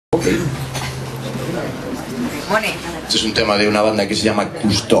Okay. Este es un tema de una banda que se llama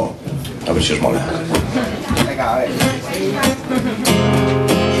COUSTEAU. A ver si os mola. Venga, a ver.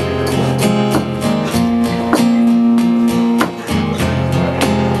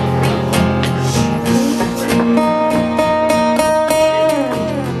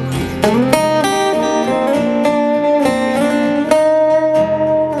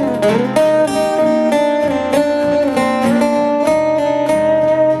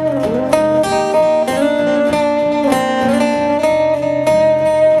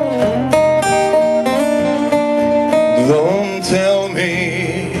 Don't tell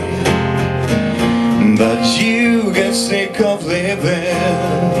me that you get sick of living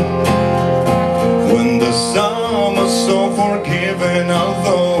when the summer's so forgiving,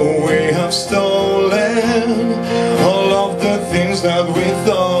 although we have stolen all of the things that we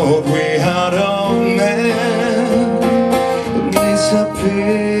thought we had on them.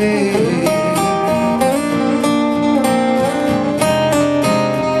 Disappear.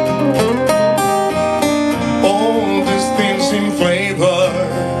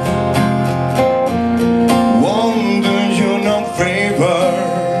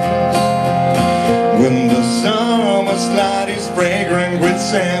 When the summer's light is fragrant with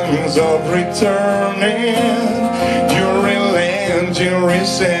sense of returning, you relent, you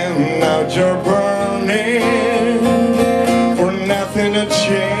resent, now you're burning for nothing to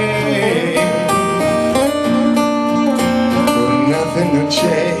change, for nothing to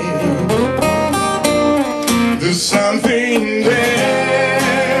change. There's something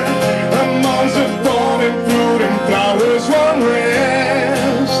there amongst the falling fruit and flowers, one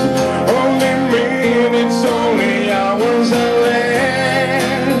rest. Only minutes, only hours and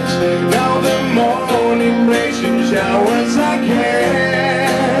less. Now the morning breaks in showers, I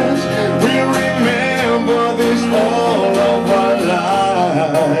guess. We remember this all of our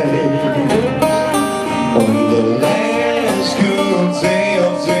life. On the last good day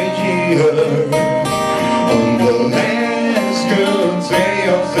of the year, on the last good day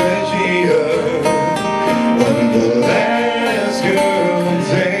of the year, on the last good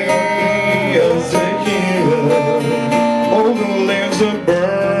day of the year, all the leaves are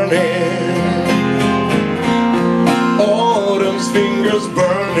burning, autumn's fingers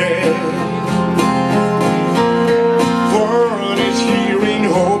burning, furnace hearing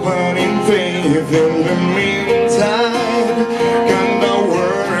hope and in faith. In the meantime, kinda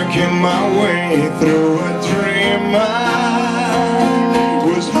working my way through a dream. I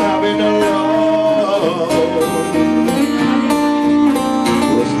was having a love,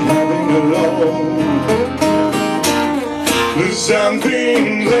 was having a love. There's something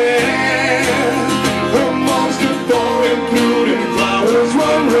there amongst the falling fruit and flowers,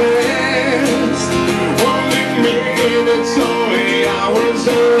 one rest. Only minutes, only hours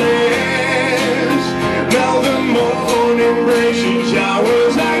or less. Now the morning breaks in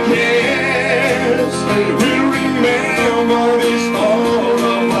showers, I guess. We remember this all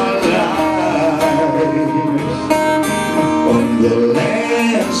of our lives. On the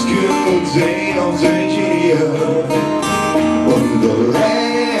last good day of the year, on the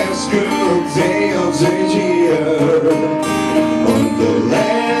last good day of the year, on the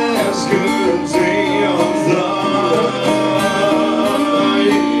last good day of the year.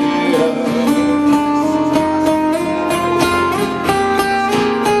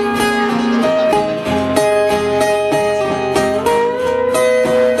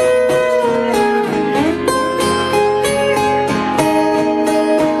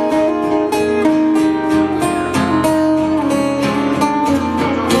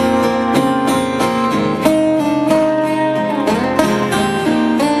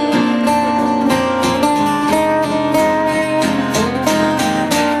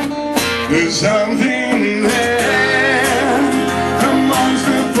 There's something there amongst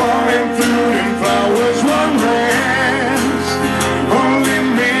the falling fruit and flowers, one rest. Only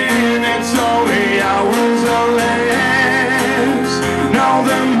minutes, only hours or less. Now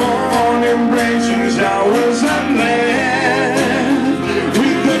the morning breaks in showers and less.